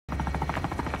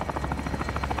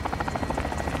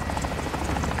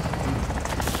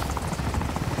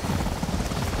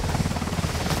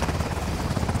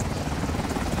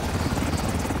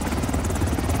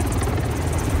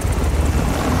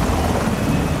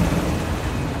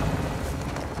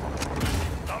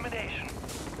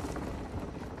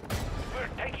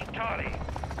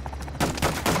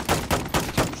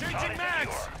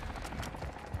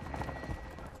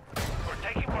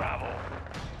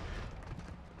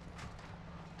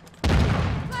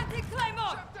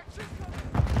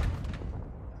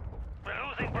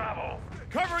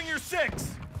your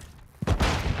six!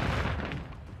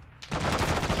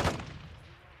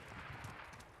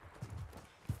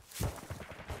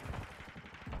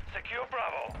 Secure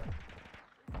Bravo.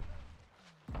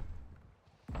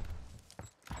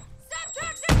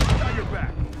 Got your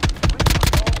back!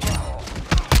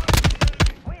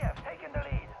 We have taken the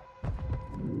lead.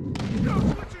 Go,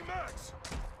 switching max!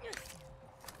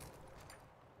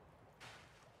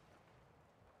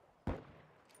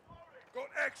 Got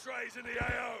X-rays in the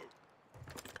AO!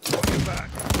 Got your back!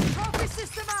 Trophy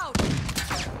system out!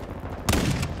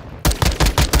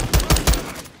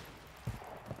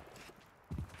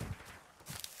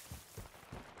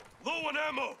 Low on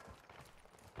ammo!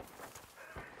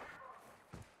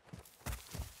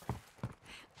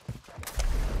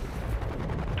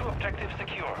 Two objectives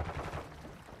secure.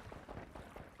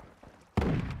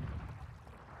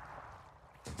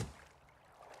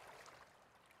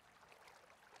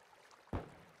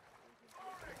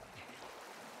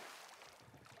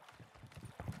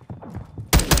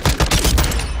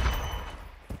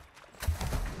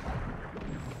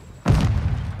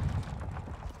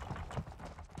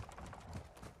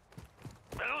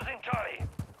 We're losing Charlie.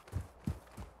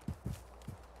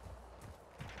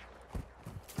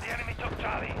 The enemy took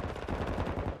Charlie.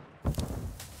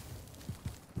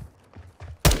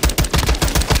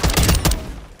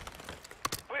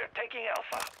 We're taking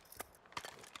Alpha.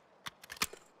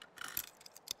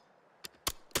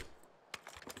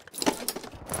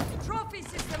 Trophy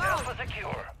system out! Alpha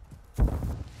secure.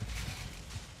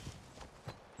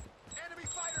 Enemy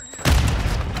fighter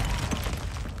here!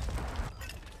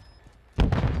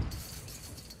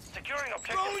 Securing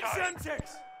objective Throwing Charlie. Semtex!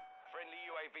 Friendly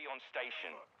UAV on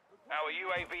station. Our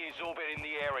UAV is orbiting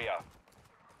the area.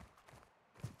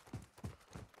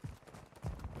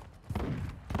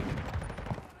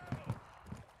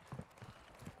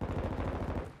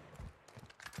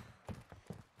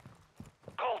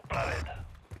 Cold-blooded.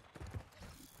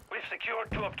 We've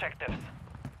secured two objectives.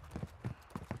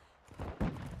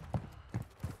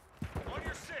 On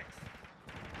your six!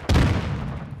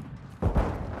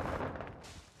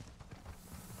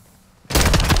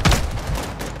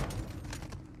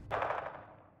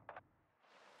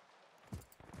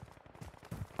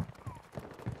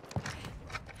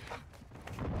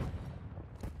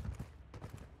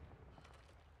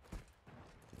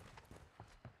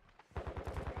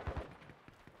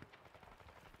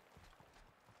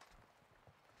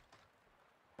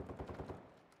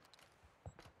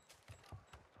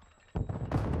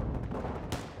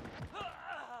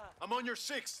 I'm on your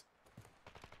six!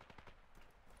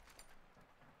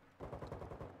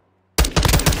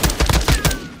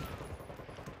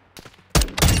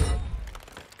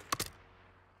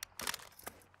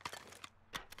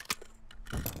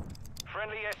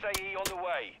 Friendly SAE on the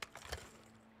way.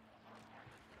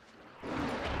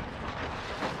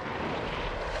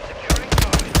 Securing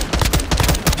target.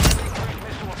 Cruise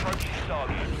missile approaching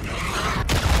target.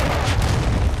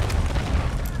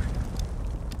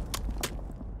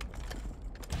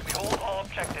 We hold all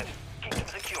objectives. Keep them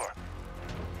secure.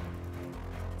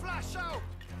 Flash out!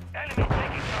 Enemy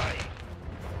taking Charlie.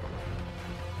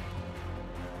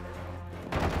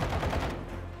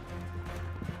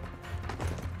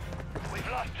 We've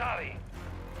lost Charlie.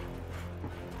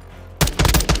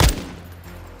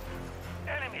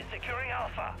 Enemy securing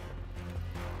Alpha.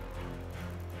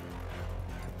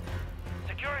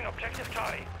 Securing objective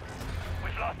Charlie.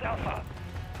 We've lost Alpha.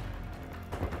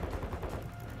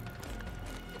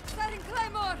 Setting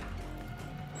Claymore!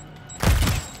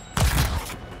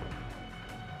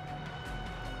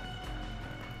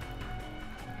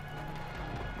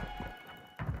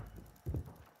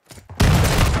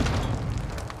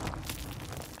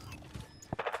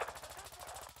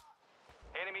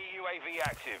 Enemy UAV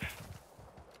active.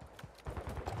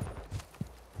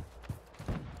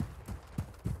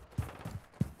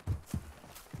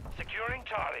 Securing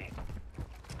Charlie.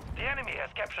 The enemy has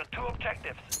captured two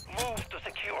objectives. Move to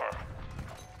secure.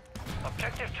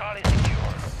 Objective Charlie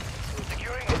secure.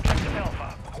 Securing objective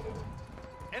Alpha.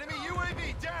 Enemy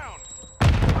UAV down!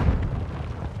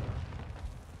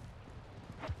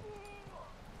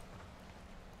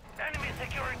 Enemy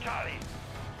securing Charlie.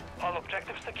 All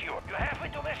objectives secure. You're halfway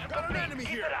to mission Got an complete. enemy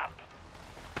Keep here. it up.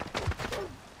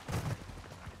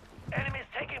 Enemies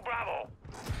taking Bravo.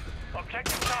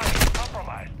 Objective Charlie is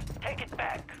compromised. Take it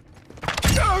back.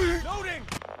 Loading!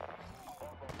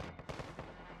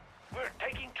 We're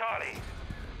taking Charlie.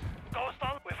 Ghost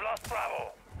on, we've lost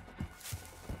Bravo.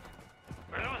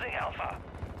 We're losing Alpha.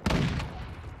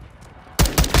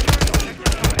 Securing objective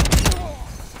Charlie.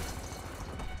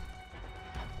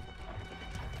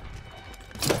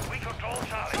 We control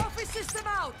Charlie. Trophy system system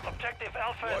out! Objective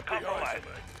Alpha is Right behind compromised.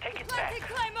 you, mate. Take it back. Planting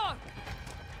Claymore!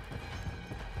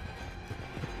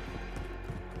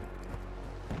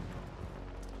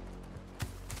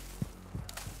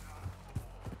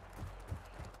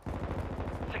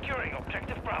 Securing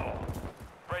Objective Bravo.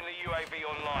 Friendly UAV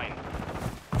online.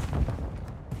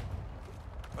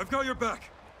 I've got your back.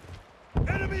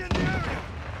 Enemy in the area!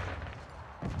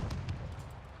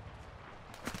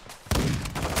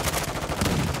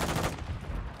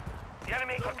 The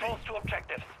enemy controls 2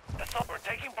 objectives. We're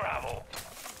taking Bravo.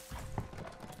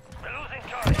 We're losing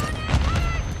Charlie.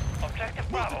 Objective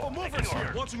Bravo. Multiple movers secure.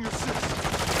 here! Watching your 6.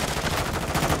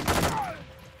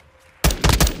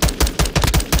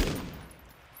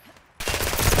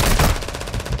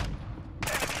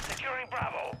 Enemy securing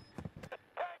Bravo.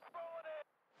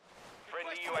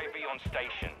 Friendly UAV on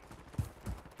station.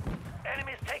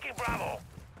 Enemies taking Bravo.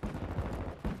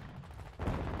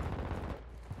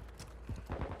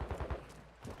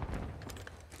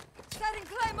 Setting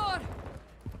Claymore!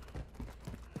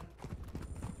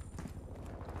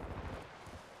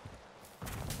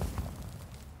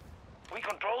 We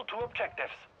control 2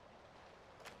 objectives.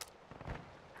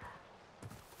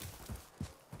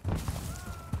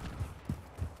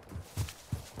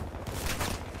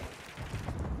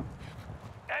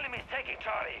 Enemies taking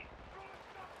Charlie.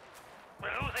 We're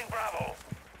losing Bravo.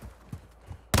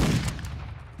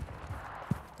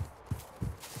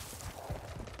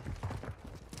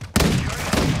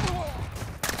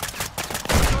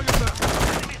 Got your back.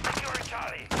 Enemy securing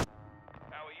Charlie.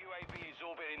 Our UAV is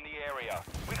orbiting the area.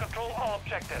 We control all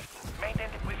objectives. Maintain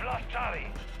it. We've lost Charlie.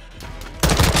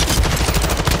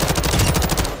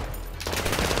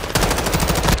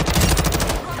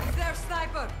 Rock there,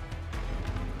 sniper!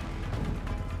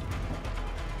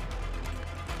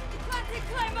 Planting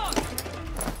Claymore!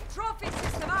 Trophy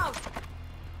system out!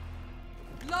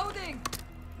 Loading!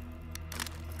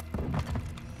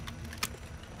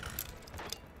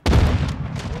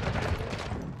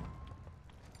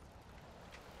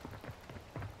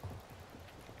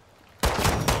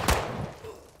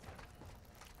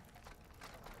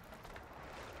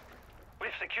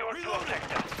 We've secured 2 Reloading.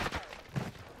 objectives.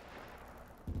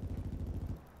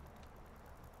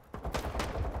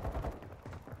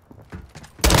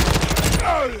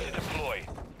 To deploy.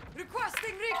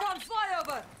 Requesting recon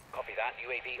flyover! Copy that.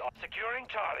 UAV on. Securing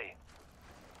Charlie.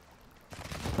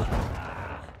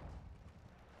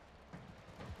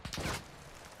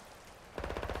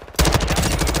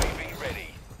 UAV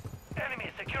ready. Enemy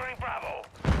securing Bravo.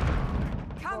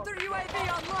 Counter UAV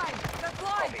online!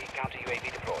 Deployed! Copy. Counter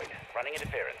UAV deployed. Running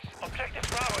interference. Objective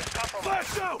Bravo is compromised.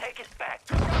 Flash out! Take it back.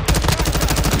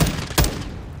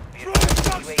 Throwing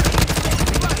shots!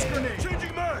 UAV Flash grenade!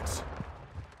 Changing mags!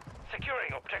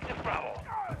 securing Objective Bravo.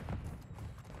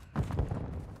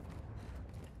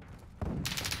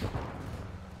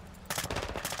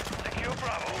 Secure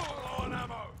Bravo. Low on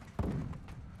ammo!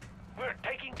 We're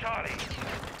taking Charlie.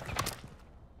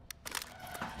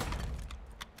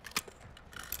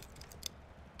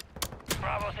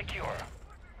 Bravo secure.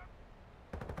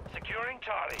 Securing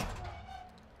Charlie.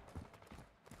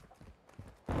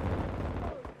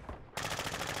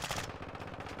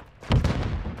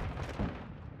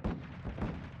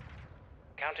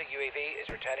 Counter UAV is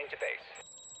returning to base.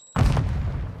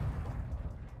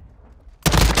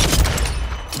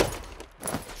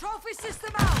 Trophy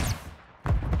system out!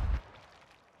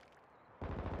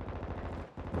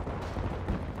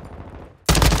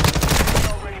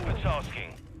 All ready for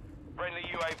tasking. Friendly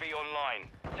UAV online.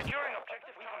 Securing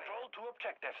objective. We control 2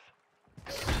 objectives.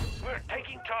 We're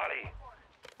taking Charlie.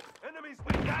 Enemies!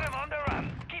 We got him on the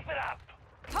run. Keep it up.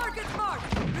 Target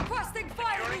marked! Requesting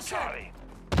fire Securing mission! Charlie.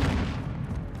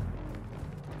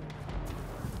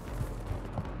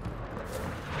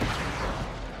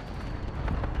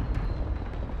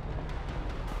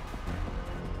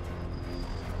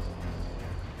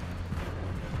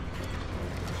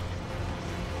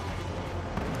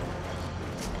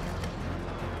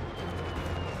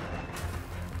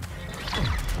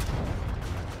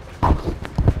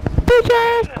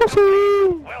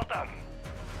 Pussy!